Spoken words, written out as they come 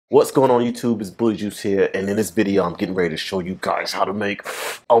What's going on YouTube? It's Bully Juice here, and in this video I'm getting ready to show you guys how to make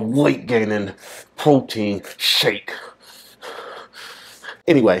a weight gaining protein shake.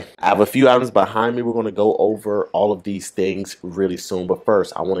 Anyway, I have a few items behind me. We're going to go over all of these things really soon, but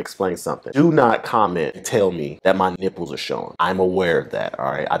first I want to explain something. Do not comment and tell me that my nipples are showing. I'm aware of that,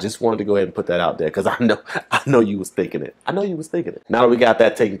 all right? I just wanted to go ahead and put that out there because I know you was thinking it. I know you was thinking it. Now that we got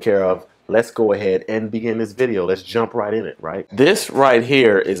that taken care of, let's go ahead and begin this video. Let's jump right in it, right? This right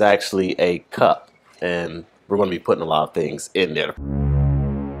here is actually a cup, and we're going to be putting a lot of things in there.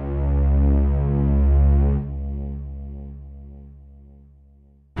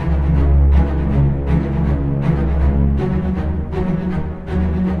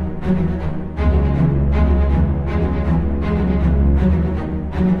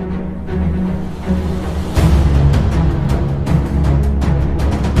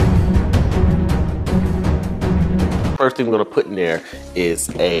 First thing we're going to put in there is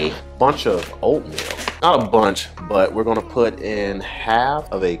a bunch of oatmeal. Not a bunch, but we're going to put in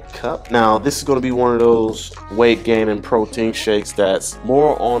half of a cup. Now, this is going to be one of those weight gaining protein shakes that's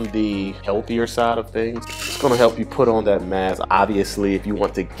more on the healthier side of things. It's going to help you put on that mass. Obviously, if you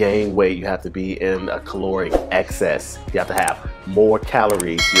want to gain weight, you have to be in a caloric excess. You have to have more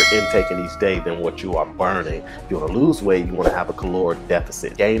calories you're intaking each day than what you are burning. If you want to lose weight, you want to have a caloric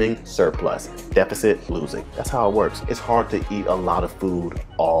deficit. Gaining, surplus. Deficit, losing. That's how it works. It's hard to eat a lot of food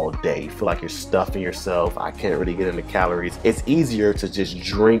all day. You feel like you're stuffing yourself. I can't really get into calories. It's easier to just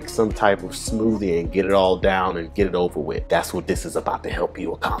drink some type of smoothie and get it all down and get it over with. That's what this is about to help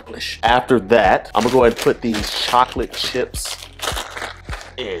you accomplish. After that, I'm gonna go ahead and put these chocolate chips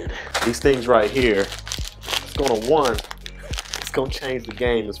in. These things right here, it's gonna change the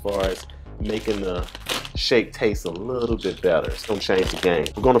game as far as making the shake taste a little bit better. It's gonna change the game.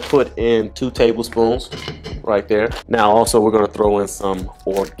 We're gonna put in 2 tablespoons right there. Now also we're gonna throw in some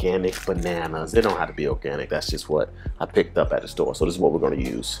organic bananas. They don't have to be organic. That's just what I picked up at the store. So this is what we're gonna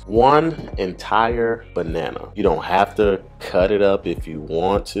use. 1 entire banana. You don't have to cut it up if you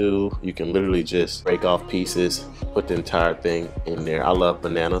want to. You can literally just break off pieces, put the entire thing in there. I love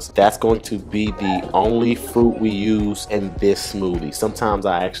bananas. That's going to be the only fruit we use in this smoothie. Sometimes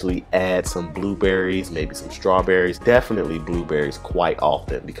I actually add some blueberries, maybe some strawberries, definitely blueberries quite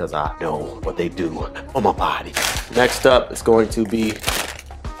often because I know what they do on my body. Next up is going to be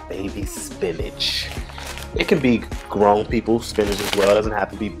baby spinach. It can be grown people spinach as well. It doesn't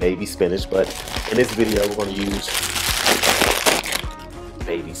have to be baby spinach, but in this video we're going to use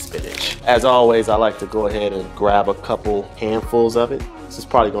baby spinach. As always, I like to go ahead and grab a couple handfuls of it. This is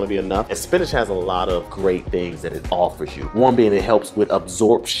probably going to be enough. And spinach has a lot of great things that it offers you. One being it helps with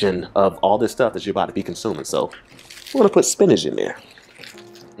absorption of all this stuff that you're about to be consuming. So we're going to put spinach in there.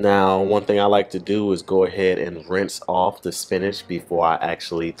 Now, one thing I like to do is go ahead and rinse off the spinach before I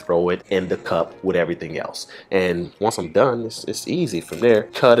actually throw it in the cup with everything else. And once I'm done, it's easy from there.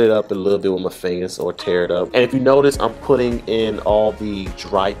 Cut it up a little bit with my fingers or tear it up. And if you notice, I'm putting in all the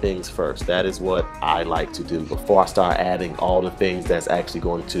dry things first. That is what I like to do before I start adding all the things that's actually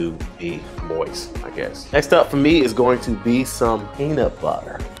going to be moist, I guess. Next up for me is going to be some peanut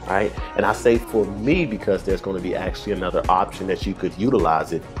butter. Right? And I say for me because there's going to be actually another option that you could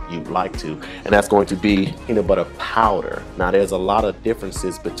utilize if you'd like to, and that's going to be peanut butter powder. Now there's a lot of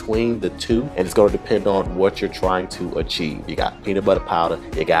differences between the two, and it's going to depend on what you're trying to achieve. You got peanut butter powder,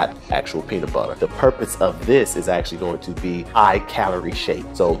 you got actual peanut butter. The purpose of this is actually going to be high calorie shake.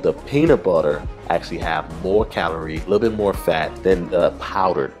 So the peanut butter actually have more calories, a little bit more fat than the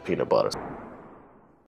powdered peanut butter.